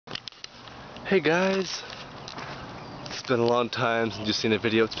Hey guys, it's been a long time since you've seen a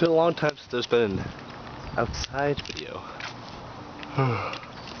video. It's been a long time since there's been an outside video.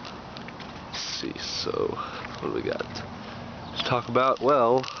 Let's see, so what do we got to talk about?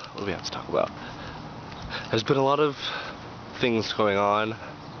 Well, what do we have to talk about? There's been a lot of things going on.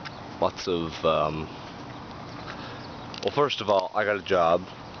 Lots of, well, first of all, I got a job.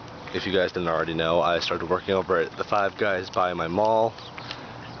 If you guys didn't already know, I started working over at the Five Guys by my mall,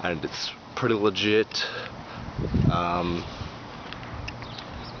 and it's pretty legit.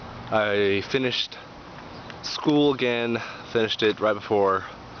 I finished school again, finished it right before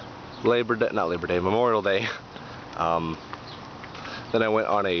Memorial Day. Then I went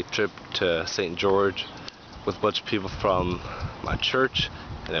on a trip to St. George with a bunch of people from my church,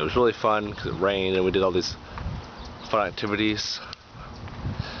 and it was really fun because it rained and we did all these fun activities.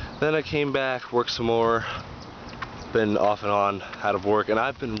 Then I came back, worked some more, been off and on out of work, and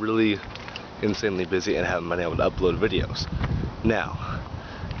I've been really insanely busy and haven't been able to upload videos. Now,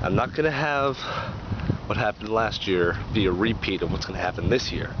 I'm not going to have what happened last year be a repeat of what's going to happen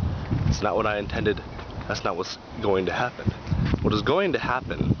this year. It's not what I intended. That's not what's going to happen. What is going to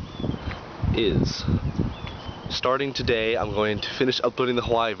happen is, starting today, I'm going to finish uploading the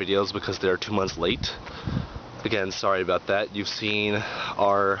Hawaii videos because they're 2 months late. Again, sorry about that. You've seen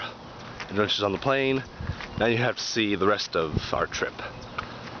our adventures on the plane. Now you have to see the rest of our trip.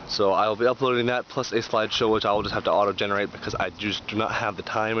 So I'll be uploading that plus a slideshow, which I will just have to auto-generate because I just do not have the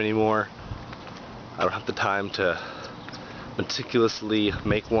time anymore. I don't have the time to meticulously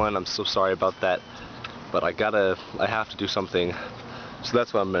make one. I'm so sorry about that. But I have to do something. So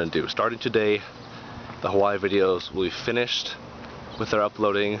that's what I'm going to do. Starting today, the Hawaii videos will be finished with their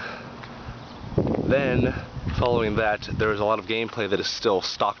uploading. Then, following that, there's a lot of gameplay that is still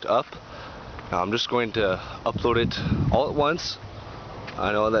stocked up. Now, I'm just going to upload it all at once.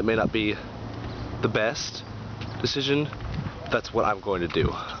 I know that may not be the best decision. That's what I'm going to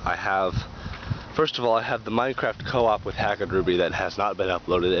do. First of all, I have the Minecraft co-op with Hacked Ruby that has not been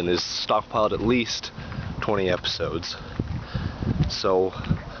uploaded and is stockpiled at least 20 episodes. So,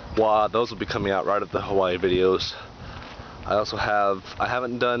 while those will be coming out right at the Hawaii videos, I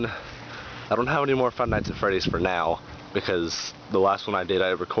don't have any more Five Nights at Freddy's for now, because the last one I did, I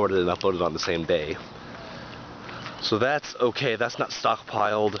recorded and uploaded on the same day. So that's okay, that's not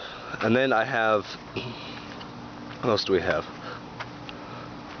stockpiled. And then I have, what else do we have?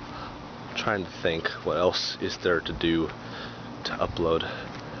 I'm trying to think, what else is there to do to upload?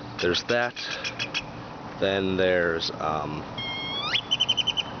 There's that. Then there's, let's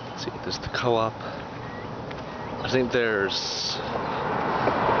see, there's the co-op. I think there's,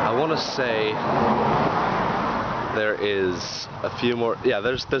 I want to say there is a few more, yeah,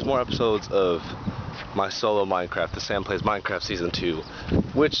 there's more episodes of my solo Minecraft, the Sam Plays Minecraft Season 2,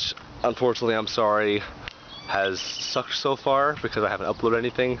 which, unfortunately, I'm sorry, has sucked so far because I haven't uploaded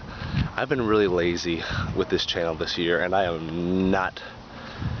anything. I've been really lazy with this channel this year, and I'm not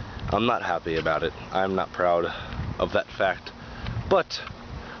happy about it. I'm not proud of that fact. But,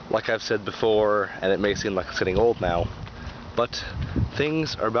 like I've said before, and it may seem like it's getting old now, but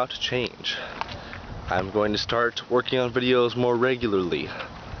things are about to change. I'm going to start working on videos more regularly.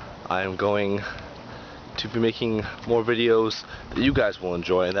 I'm going to be making more videos that you guys will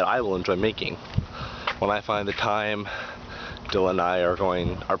enjoy and that I will enjoy making. When I find the time, Dylan and I are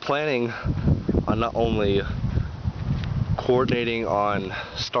planning on not only coordinating on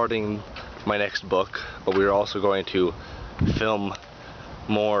starting my next book, but we're also going to film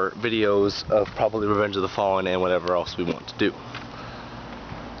more videos of probably Revenge of the Fallen and whatever else we want to do.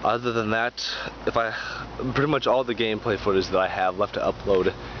 Other than that, pretty much all the gameplay footage that I have left to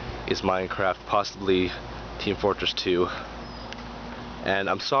upload is Minecraft, possibly Team Fortress 2. And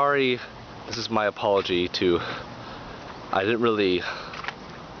I'm sorry, this is my apology to, I wasn't really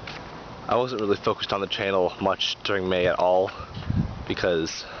focused on the channel much during May at all,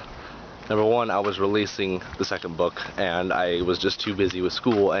 because number one, I was releasing the second book, and I was just too busy with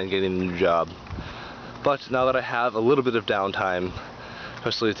school and getting a new job. But now that I have a little bit of downtime,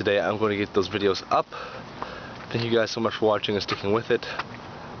 especially today, I'm going to get those videos up. Thank you guys so much for watching and sticking with it,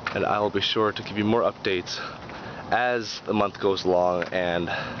 and I will be sure to give you more updates as the month goes along and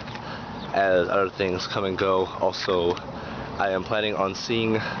as other things come and go. Also, I am planning on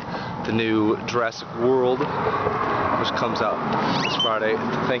seeing the new Jurassic World, which comes out this Friday.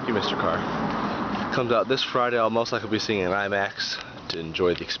 Thank you, Mr. Carr. Comes out this Friday. I'll most likely be seeing it in IMAX to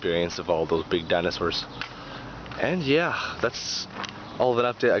enjoy the experience of all those big dinosaurs. And yeah, that's all of an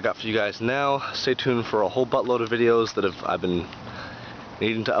update I got for you guys now. Stay tuned for a whole buttload of videos that I've been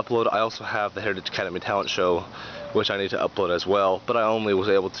needing to upload. I also have the Heritage Academy Talent Show, which I need to upload as well, but I only was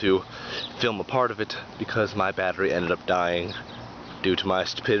able to film a part of it because my battery ended up dying due to my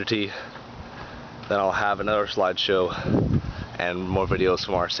stupidity. Then I'll have another slideshow and more videos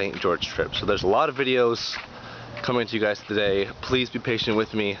from our St. George trip. So there's a lot of videos coming to you guys today. Please be patient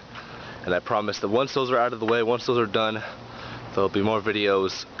with me, and I promise that once those are out of the way, once those are done, there'll be more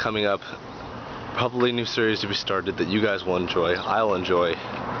videos coming up, probably a new series to be started that you guys will enjoy, I'll enjoy,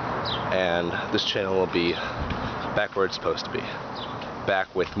 and this channel will be back where it's supposed to be.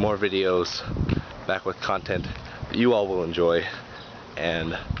 Back with more videos, back with content that you all will enjoy.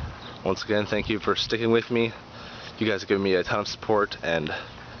 And once again, thank you for sticking with me. You guys have given me a ton of support, and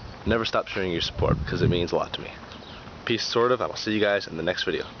never stop showing your support because it means a lot to me. Peace, sort of, and I'll see you guys in the next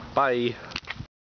video. Bye!